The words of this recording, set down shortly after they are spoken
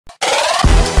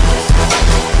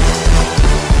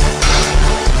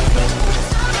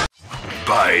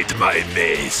Bite my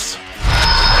mace.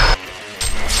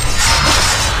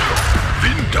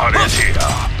 Winter is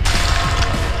here.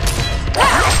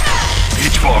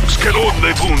 Each fox can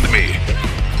only wound me.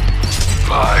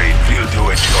 Fine, we'll do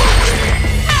it your way.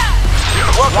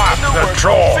 What the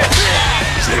troll?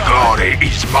 The glory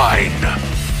is mine.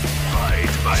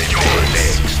 Bite my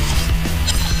mace.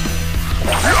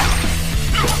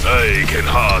 I can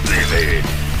hardly wait.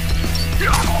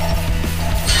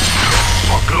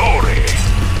 For glory.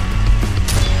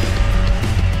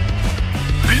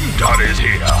 Winter is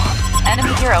here.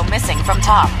 Enemy hero missing from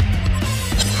top.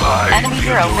 Enemy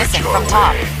hero missing from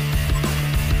top.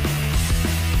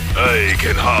 I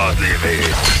can hardly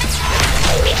wait.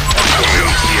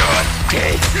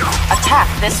 Attack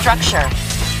this structure.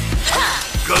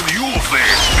 Can you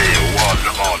face me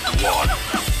one-on-one?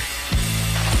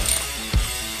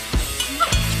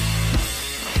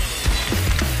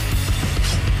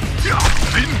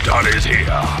 Winter is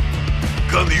here.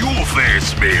 Can you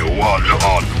face me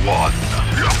one-on-one?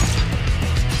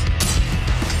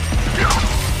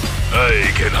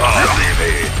 I can hardly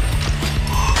wait.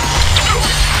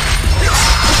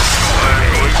 I'm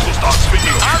going to start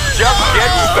speaking. I'm just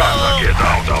getting started. Get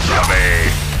out of the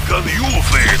way. Can you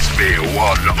face me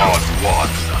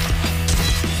one-on-one?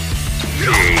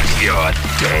 Meet your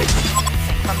death.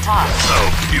 From top.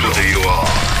 How beautiful you are.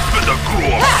 Better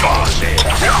grow up fast.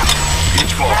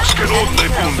 Each fox can only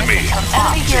wound me.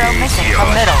 Enemy hero missing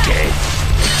from middle.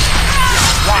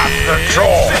 What the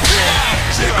troll?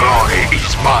 The glory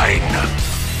is mine.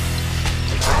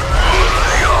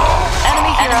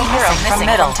 Enemy hero missing from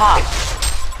middle. Top.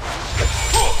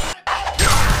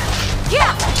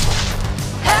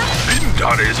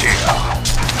 Winter is here.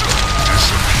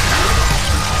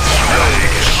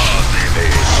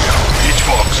 Each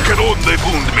fox can only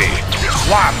wound me.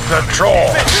 What the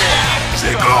troll?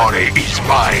 The glory is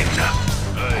mine.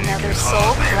 Another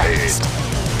soul cleansed.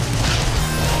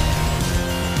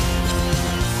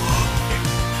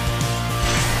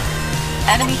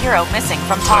 Enemy hero missing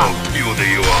from top. How beautiful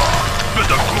you are.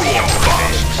 Better grow up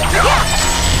fast.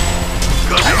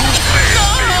 Can you face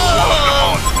me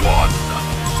one-on-one?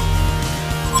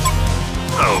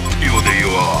 How beautiful you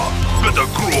are. Better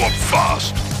grow up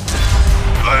fast.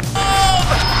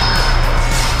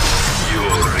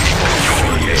 You're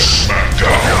in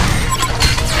smackdown.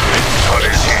 Winter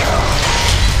is here.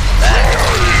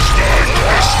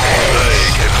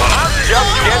 I'm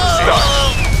just getting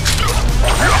started.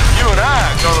 You and I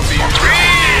are gonna be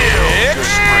real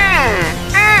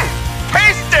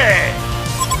tasty.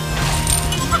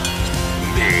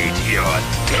 Meet your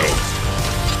death.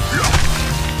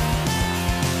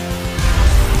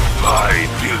 I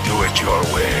will do it your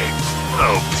way.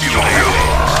 How beautiful you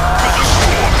are.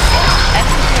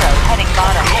 Enemy hero heading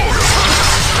bottom.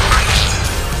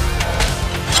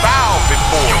 Bow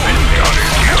before me.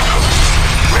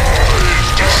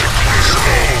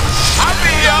 I'll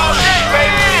be all day,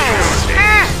 baby.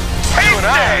 You and I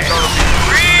are gonna be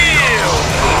real.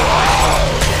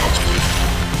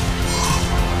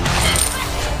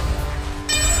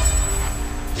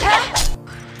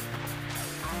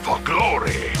 For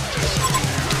glory.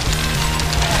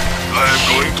 I'm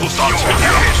going to start with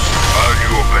this, and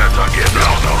you better get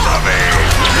out of the way.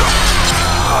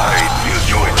 I will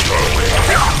do it your way.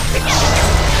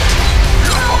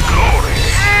 For glory.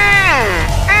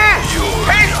 You're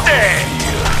Tasty.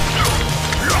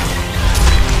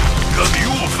 Can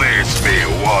you face me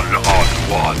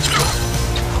one-on-one?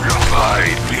 I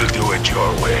will do it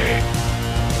your way.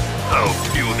 How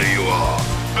beautiful you are.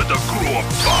 Better grow up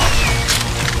fast.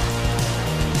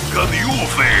 Can you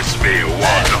face me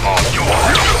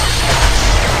one-on-one?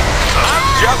 I'm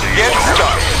just getting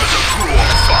started. Better grow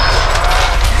up fast.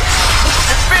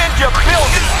 Defend your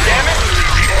building, damn it.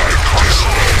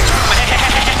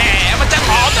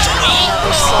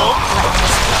 Another soul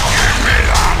cleansed.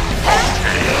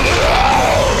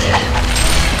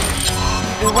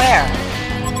 Beware.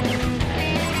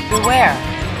 Beware.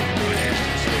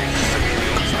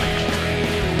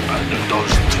 And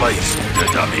those twice the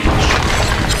damage.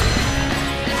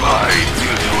 I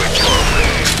will do it your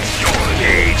way. You'll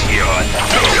hate your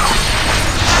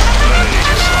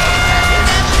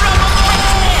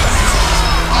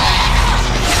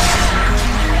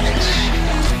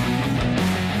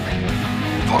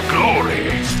for glory.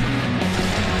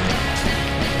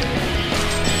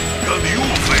 Can you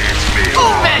face me?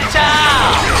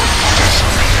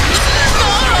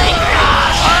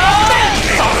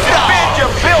 Defend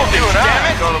your building, damn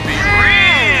it. Gonna be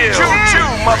real. Choo-choo,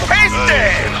 mother pasty.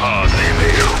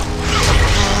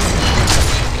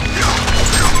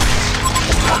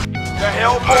 The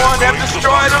Hellborn have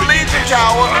destroyed the Legion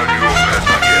Tower.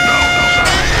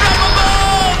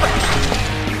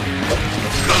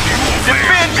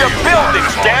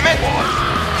 buildings, damn it!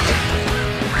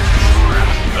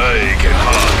 I can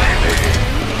hardly live.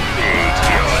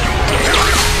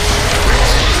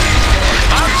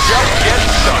 I'm just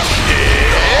getting started.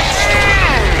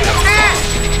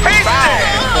 Hey,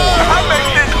 I make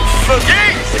this look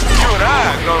easy. You and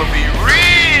I are gonna be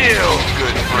real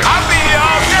good friends. I'll be here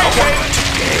all day, baby.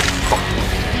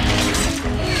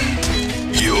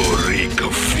 You reek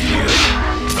of fear.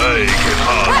 I can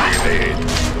hardly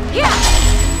live.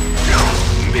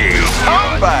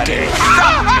 Somebody!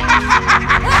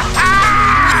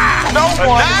 No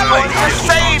one is going to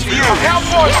save you!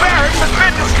 Hellboy Barracks has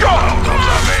been destroyed!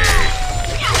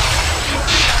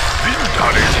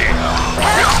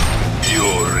 You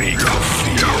reek of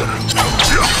fear.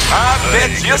 I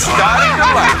bet you're starting to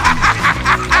like it.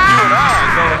 You and I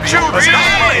are going to be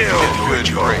real good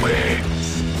friends.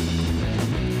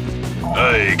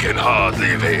 I can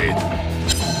hardly wait.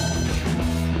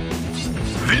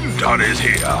 Winter is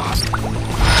here.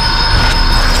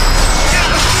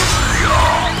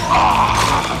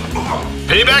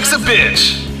 Payback's a bitch.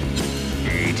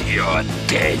 Meet your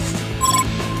death.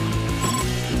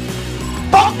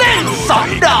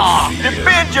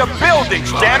 Defend your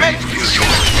buildings, damn it!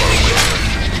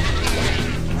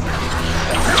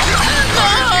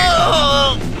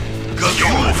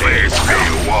 You face me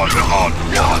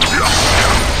one-on-one.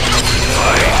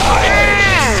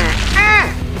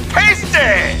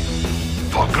 Tasty!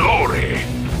 For glory.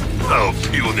 How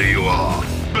puny you are.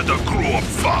 Better grow up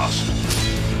fast.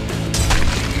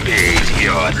 Meet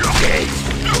your death.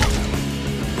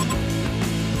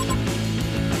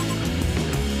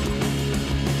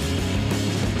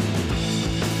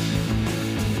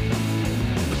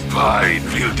 Fine,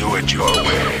 we'll do it your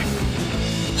way.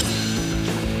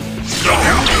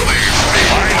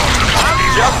 I'm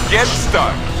just getting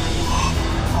started.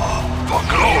 For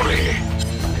glory.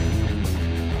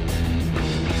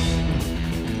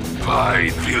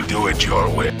 Fine, we'll do it your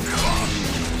way.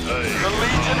 The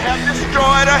Legion have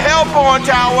destroyed a Hellborn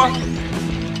tower.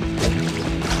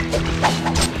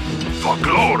 For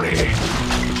glory.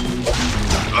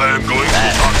 I'm going to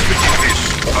start fixing this.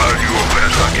 And you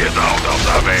better get out of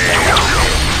the way.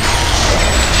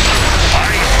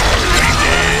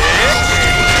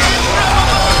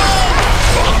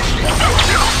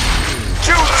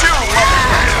 Choo-choo,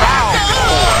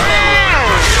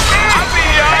 I'll be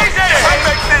I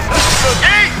make this look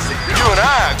easy. You and I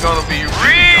are gonna be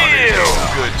real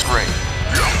good friends.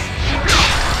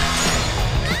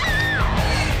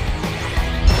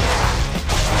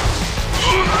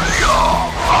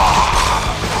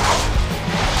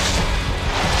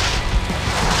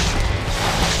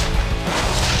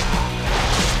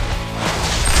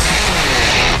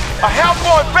 A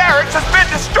Hellboy barracks has been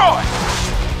destroyed!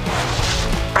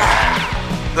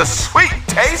 The sweet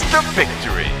taste of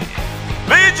victory!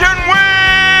 Legion wins!